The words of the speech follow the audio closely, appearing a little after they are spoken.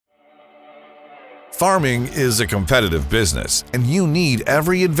Farming is a competitive business, and you need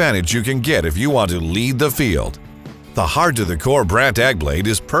every advantage you can get if you want to lead the field. The hard-to-the-core Brandt Ag Blade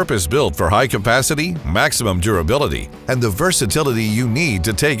is purpose-built for high capacity, maximum durability, and the versatility you need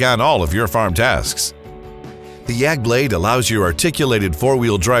to take on all of your farm tasks. The Ag Blade allows your articulated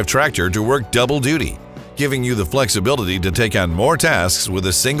four-wheel drive tractor to work double duty, giving you the flexibility to take on more tasks with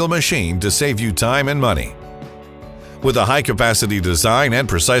a single machine to save you time and money. With a high-capacity design and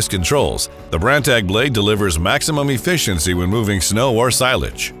precise controls, the Brandt Ag Blade delivers maximum efficiency when moving snow or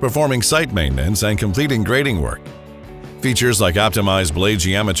silage, performing site maintenance, and completing grading work. Features like optimized blade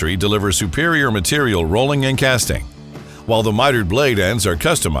geometry deliver superior material rolling and casting, while the mitered blade ends are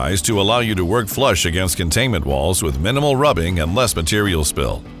customized to allow you to work flush against containment walls with minimal rubbing and less material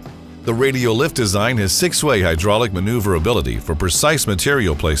spill. The radial lift design has 6-way hydraulic maneuverability for precise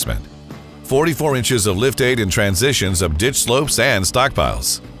material placement, 44 inches of lift aid in transitions of ditch slopes and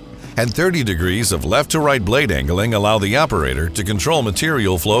stockpiles, and 30 degrees of left-to-right blade angling allow the operator to control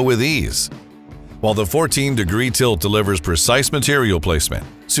material flow with ease, while the 14-degree tilt delivers precise material placement,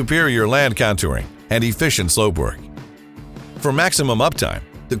 superior land contouring, and efficient slope work. For maximum uptime,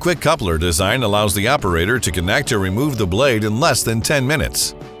 the quick coupler design allows the operator to connect or remove the blade in less than 10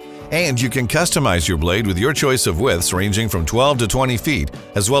 minutes. And you can customize your blade with your choice of widths ranging from 12 to 20 feet,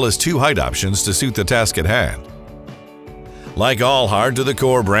 as well as 2 height options to suit the task at hand. Like all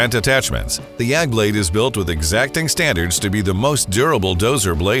hard-to-the-core Brandt attachments, the Ag Blade is built with exacting standards to be the most durable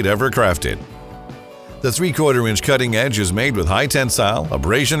dozer blade ever crafted. The 3/4-inch cutting edge is made with high-tensile,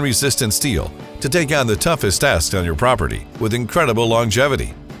 abrasion-resistant steel to take on the toughest tasks on your property with incredible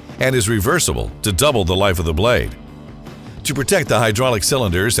longevity, and is reversible to double the life of the blade. To protect the hydraulic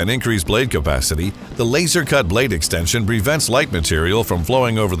cylinders and increase blade capacity, the laser-cut blade extension prevents light material from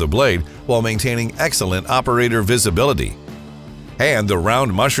flowing over the blade while maintaining excellent operator visibility. And the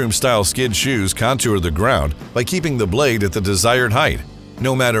round mushroom-style skid shoes contour the ground by keeping the blade at the desired height,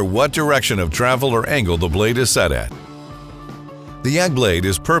 no matter what direction of travel or angle the blade is set at. The Ag Blade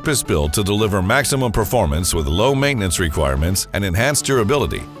is purpose-built to deliver maximum performance with low maintenance requirements and enhanced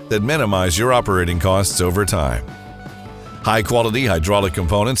durability that minimize your operating costs over time. High-quality hydraulic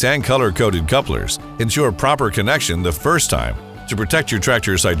components and color-coded couplers ensure proper connection the first time to protect your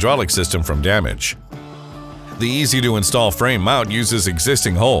tractor's hydraulic system from damage. The easy-to-install frame mount uses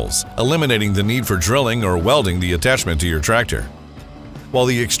existing holes, eliminating the need for drilling or welding the attachment to your tractor, while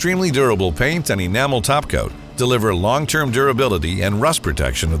the extremely durable paint and enamel topcoat deliver long-term durability and rust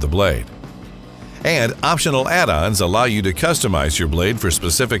protection of the blade. And optional add-ons allow you to customize your blade for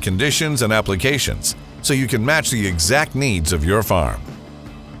specific conditions and applications, so you can match the exact needs of your farm.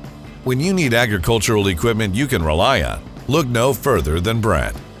 When you need agricultural equipment you can rely on, look no further than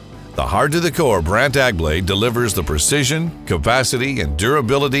Brandt. The hard-to-the-core Brandt Ag Blade delivers the precision, capacity, and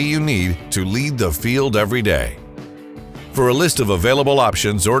durability you need to lead the field every day. For a list of available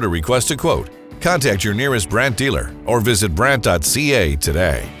options or to request a quote, contact your nearest Brandt dealer or visit brandt.ca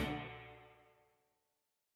today.